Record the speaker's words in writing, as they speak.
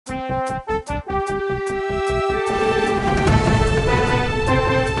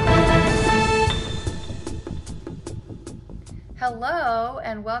Hello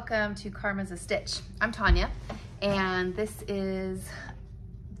and welcome to Karma's a Stitch. I'm Tonya and this is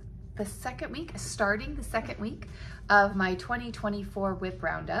the second week, starting the second week of my 2024 WIP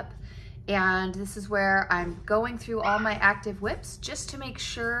Roundup. And this is where I'm going through all my active WIPs just to make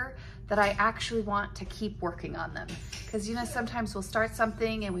sure that I actually want to keep working on them. Because you know, sometimes we'll start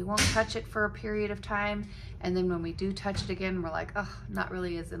something and we won't touch it for a period of time. And then when we do touch it again, we're like, oh, not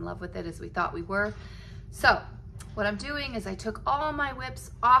really as in love with it as we thought we were. So what I'm doing is I took all my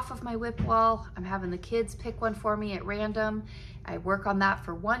WIPs off of my WIP wall. I'm having the kids pick one for me at random. I work on that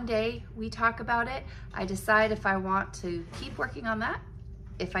for one day. We talk about it. I decide if I want to keep working on that.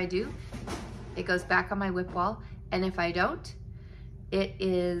 If I do, it goes back on my WIP wall. And if I don't, it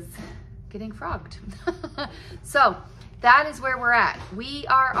is getting frogged. So that is where we're at. We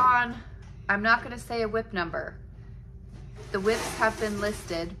are on, I'm not gonna say a WIP number. The WIPs have been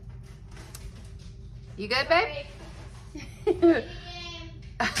listed. You good, babe?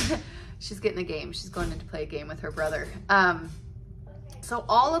 She's getting a game. She's going in to play a game with her brother. So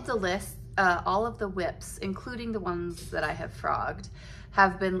all of the lists, all of the WIPs, including the ones that I have frogged,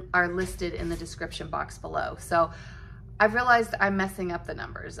 are listed in the description box below. So I've realized I'm messing up the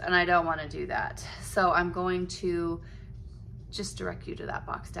numbers and I don't want to do that. So I'm going to just direct you to that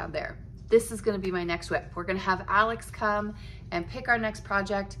box down there. This is going to be my next WIP. We're going to have Alex come and pick our next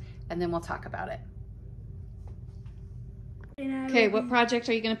project and then we'll talk about it. Okay, what project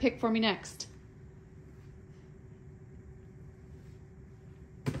are you going to pick for me next?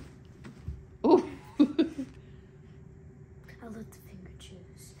 Ooh. I'll let the finger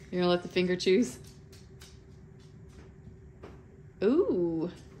choose. You're going to let the finger choose?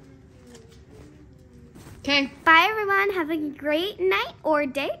 Ooh. Okay. Bye, everyone. Have a great night or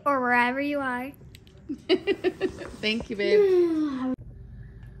day or wherever you are. Thank you, babe.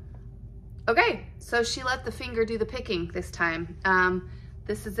 Okay, so she let the finger do the picking this time.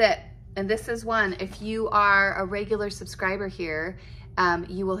 This is it. And this is one, if you are a regular subscriber here,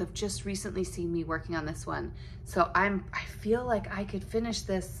 you will have just recently seen me working on this one. So I feel like I could finish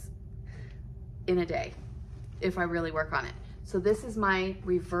this in a day if I really work on it. So this is my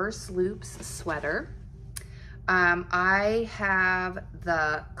reverse loops sweater. I have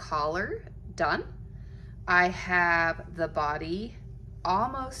the collar done. I have the body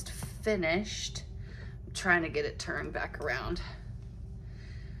almost finished. I'm trying to get it turned back around.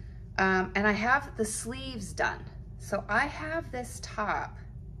 And I have the sleeves done. So I have this top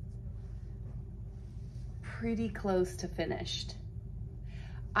pretty close to finished.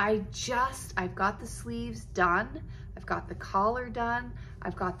 I've got the sleeves done. I've got the collar done.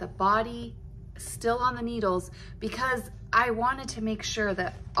 I've got the body still on the needles because I wanted to make sure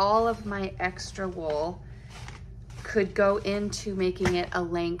that all of my extra wool could go into making it a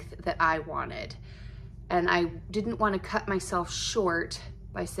length that I wanted. And I didn't want to cut myself short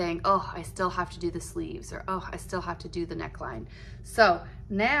by saying, oh, I still have to do the sleeves, or oh, I still have to do the neckline. So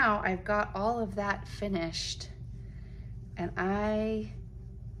now I've got all of that finished and I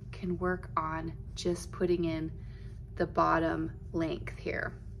can work on just putting in the bottom length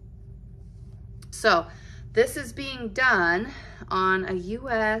here. So this is being done on a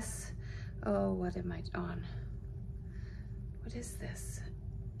US, oh, what am I on? What is this?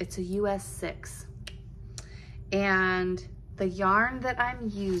 It's a US 6. And the yarn that I'm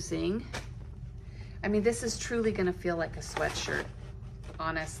using, I mean, this is truly gonna feel like a sweatshirt,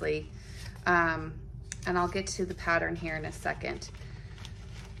 honestly. And I'll get to the pattern here in a second.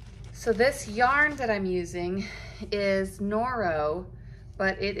 So this yarn that I'm using is Noro,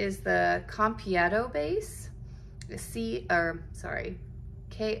 but it is the Compieto base,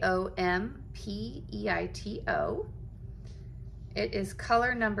 K-O-M-P-E-I-T-O. It is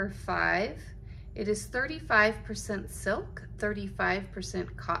color number 5. It is 35% silk,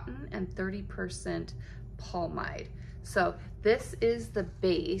 35% cotton, and 30% palmide. So this is the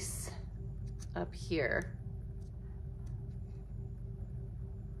base up here.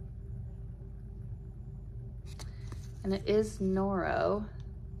 And it is Noro.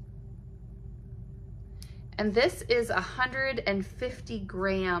 And this is 150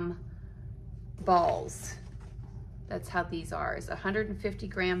 gram balls. That's how these are, is 150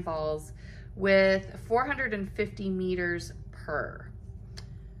 gram balls with 450 meters per.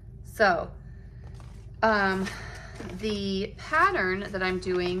 So the pattern that I'm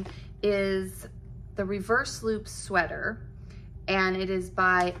doing is the reverse loop sweater, and it is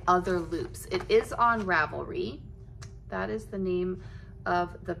by Other Loops. It is on Ravelry. That is the name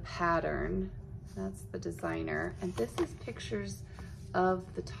of the pattern. That's the designer. And this is pictures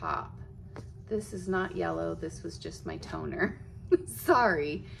of the top. This is not yellow, this was just my toner.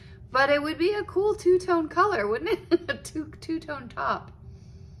 Sorry, but it would be a cool two-tone color, wouldn't it? A two-tone top.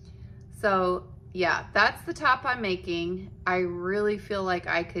 So yeah, that's the top I'm making. I really feel like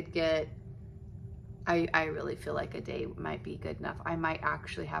I could get, I really feel like a day might be good enough. I might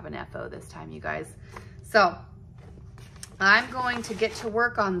actually have an FO this time, you guys. So I'm going to get to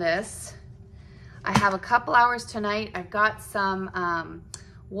work on this. I have a couple hours tonight. I've got some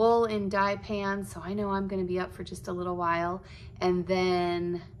wool in dye pan, so I know I'm gonna be up for just a little while. And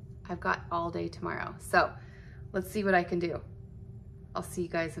then I've got all day tomorrow. So let's see what I can do. I'll see you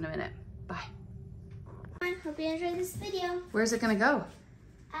guys in a minute. Bye. Hope you enjoyed this video. Where's it gonna go?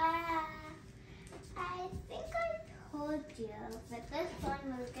 I think I told you that this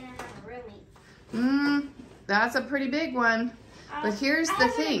one was gonna have a roommate. That's a pretty big one. But here's the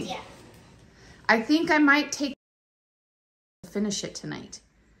thing. Idea. I think I might take finish it tonight.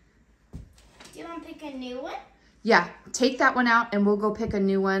 Do you want to pick a new one? Yeah, take that one out and we'll go pick a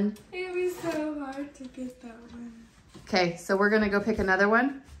new one. It'd be so hard to get that one. Okay, so we're gonna go pick another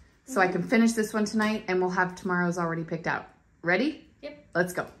one so I can finish this one tonight and we'll have tomorrow's already picked out. Ready? Yep.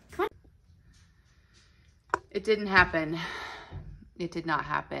 Let's go. Come on. It didn't happen. It did not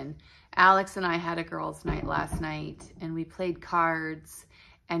happen. Alex and I had a girls' night last night and we played cards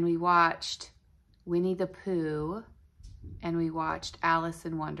and we watched Winnie the Pooh and we watched Alice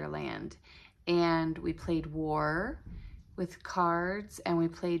in Wonderland and we played War with cards and we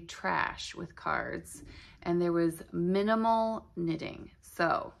played Trash with cards and there was minimal knitting.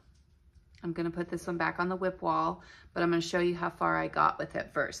 So I'm gonna put this one back on the WIP wall, but I'm gonna show you how far I got with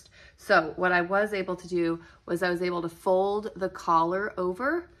it first. So what I was able to do was I was able to fold the collar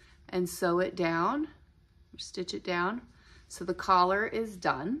over and sew it down, or stitch it down. So the collar is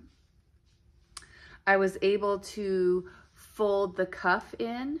done. I was able to fold the cuff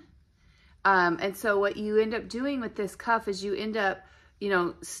in. And so what you end up doing with this cuff is you end up, you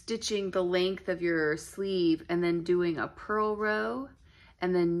know, stitching the length of your sleeve and then doing a purl row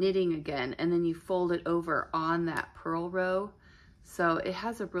and then knitting again. And then you fold it over on that purl row. So it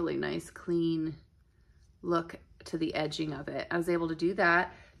has a really nice clean look to the edging of it. I was able to do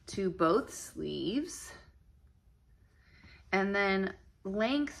that to both sleeves. And then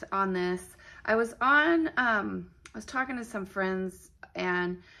length on this, I was talking to some friends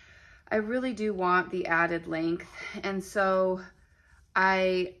and I really do want the added length. And so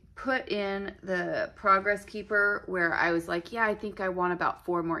I put in the progress keeper where I was like, yeah, I think I want about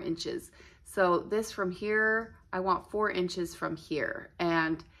 4 more inches. So this from here, I want 4 inches from here.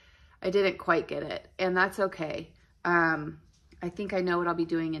 And I didn't quite get it, and that's okay. I think I know what I'll be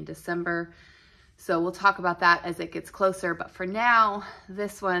doing in December. So we'll talk about that as it gets closer. But for now,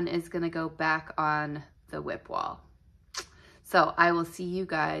 this one is gonna go back on the WIP wall. So I will see you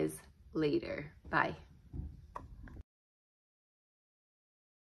guys later. Bye.